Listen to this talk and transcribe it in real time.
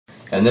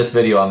In this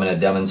video, I'm going to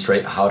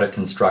demonstrate how to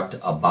construct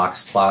a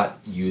box plot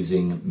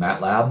using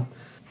MATLAB.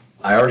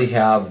 I already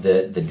have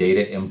the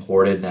data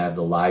imported and I have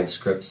the live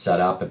script set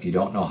up. If you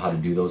don't know how to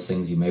do those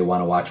things, you may want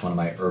to watch one of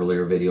my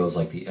earlier videos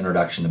like the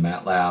introduction to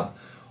MATLAB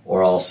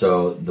or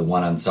also the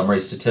one on summary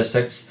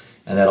statistics,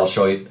 and that'll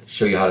show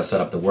you how to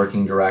set up the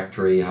working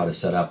directory, how to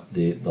set up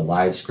the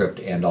live script,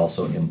 and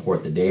also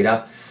import the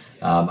data.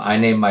 I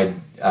named my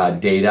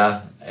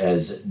data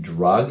as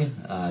drug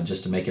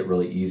just to make it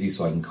really easy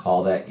so I can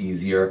call that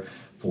easier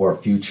for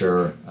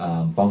future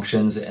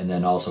functions and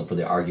then also for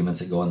the arguments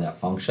that go in that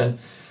function.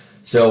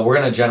 So we're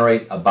going to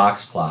generate a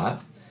box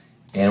plot,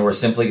 and we're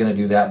simply going to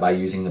do that by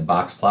using the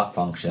Boxplot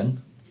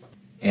function.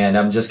 And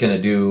I'm just going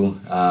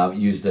to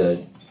use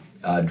the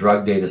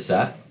drug data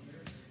set,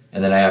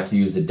 and then I have to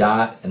use the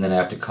dot, and then I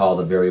have to call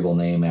the variable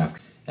name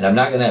after. And I'm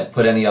not going to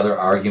put any other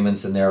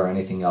arguments in there or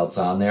anything else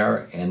on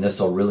there, and this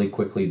will really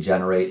quickly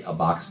generate a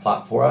box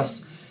plot for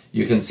us.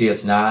 You can see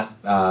it's not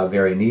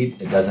very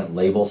neat. It doesn't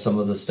label some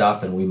of the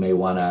stuff, and we may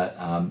want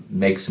to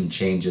make some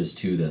changes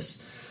to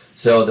this.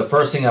 So the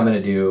first thing I'm going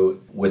to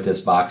do with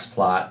this box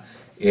plot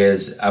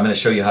is I'm going to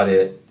show you how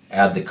to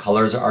add the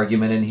colors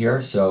argument in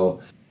here.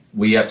 So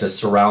we have to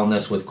surround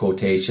this with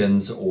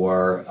quotations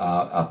or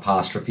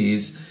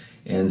apostrophes,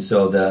 and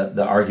so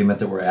the argument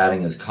that we're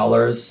adding is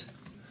colors,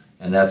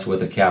 and that's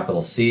with a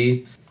capital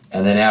C.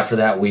 And then after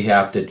that, we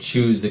have to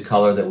choose the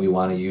color that we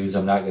want to use.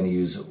 I'm not going to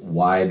use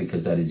Y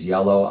because that is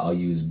yellow. I'll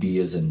use B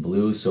as in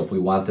blue. So if we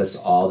want this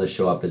all to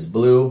show up as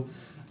blue,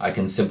 I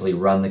can simply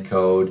run the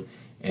code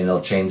and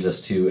it'll change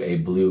this to a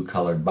blue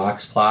colored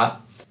box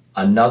plot.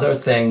 Another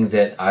thing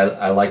that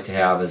I like to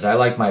have is I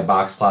like my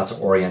box plots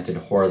oriented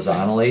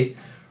horizontally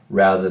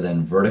rather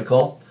than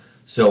vertical.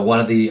 So one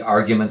of the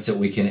arguments that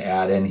we can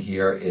add in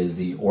here is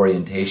the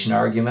orientation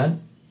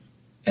argument.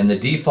 And the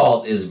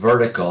default is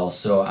vertical,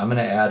 so I'm going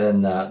to add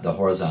in the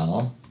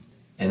horizontal.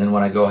 And then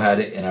when I go ahead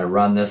and I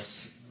run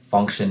this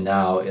function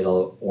now,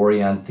 it'll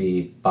orient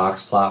the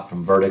box plot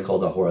from vertical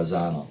to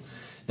horizontal.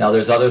 Now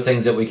there's other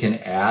things that we can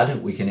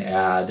add. We can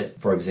add,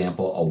 for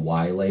example, a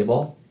Y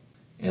label.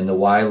 And the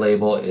Y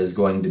label is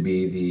going to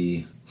be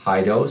the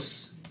high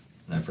dose.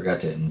 And I forgot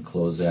to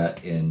enclose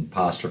that in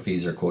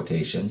apostrophes or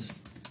quotations.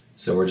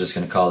 So we're just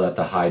going to call that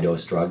the high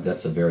dose drug.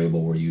 That's the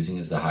variable we're using,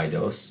 is the high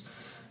dose.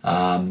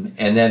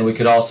 And then we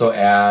could also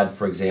add,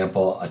 for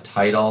example, a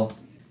title,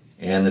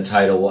 and the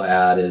title we'll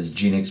add is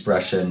gene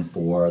expression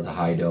for the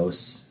high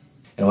dose.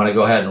 And when I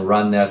go ahead and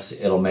run this,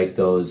 it'll make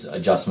those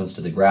adjustments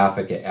to the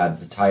graphic. It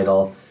adds the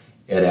title,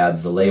 it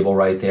adds the label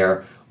right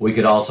there. We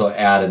could also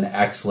add an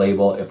X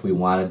label if we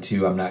wanted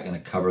to. I'm not going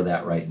to cover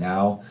that right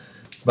now.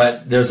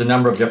 But there's a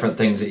number of different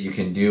things that you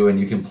can do, and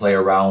you can play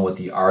around with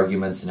the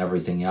arguments and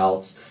everything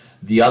else.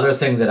 The other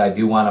thing that I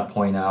do want to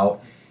point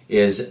out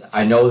is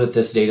I know that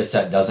this data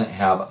set doesn't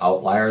have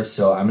outliers,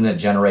 so I'm going to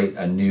generate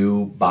a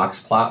new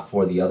box plot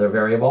for the other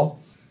variable.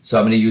 So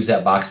I'm going to use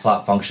that box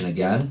plot function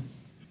again,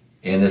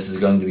 and this is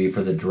going to be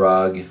for the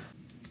drug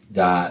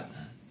dot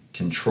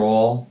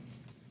control,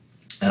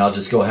 and I'll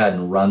just go ahead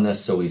and run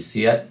this so we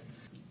see it.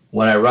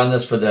 When I run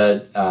this for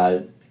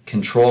the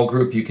control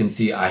group, you can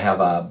see I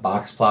have a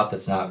box plot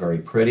that's not very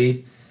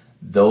pretty.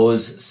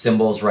 Those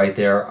symbols right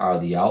there are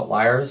the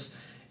outliers.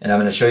 And I'm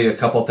going to show you a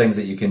couple things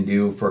that you can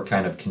do for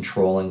kind of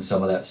controlling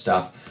some of that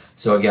stuff.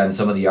 So again,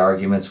 some of the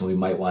arguments we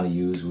might want to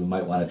use, we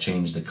might want to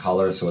change the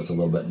color so it's a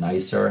little bit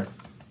nicer.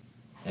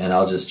 And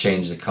I'll just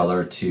change the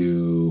color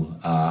to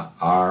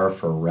R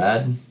for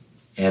red.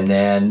 And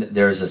then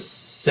there's a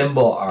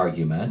symbol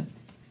argument.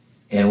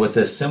 And with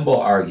this symbol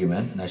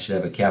argument, and I should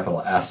have a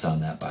capital S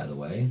on that, by the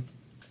way,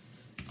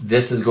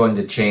 this is going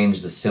to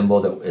change the symbol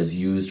that is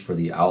used for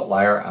the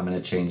outlier. I'm going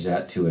to change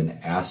that to an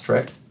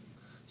asterisk.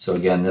 So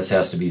again, this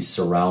has to be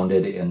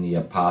surrounded in the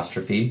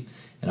apostrophe.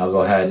 And I'll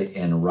go ahead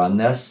and run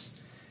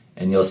this.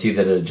 And you'll see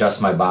that it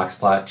adjusts my box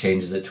plot,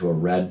 changes it to a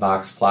red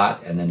box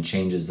plot, and then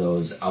changes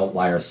those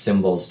outlier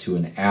symbols to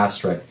an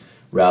asterisk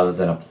rather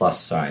than a plus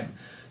sign.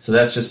 So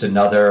that's just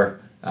another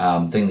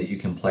thing that you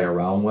can play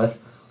around with.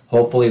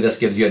 Hopefully this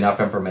gives you enough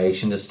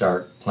information to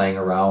start playing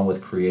around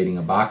with creating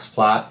a box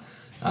plot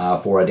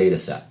for a data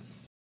set.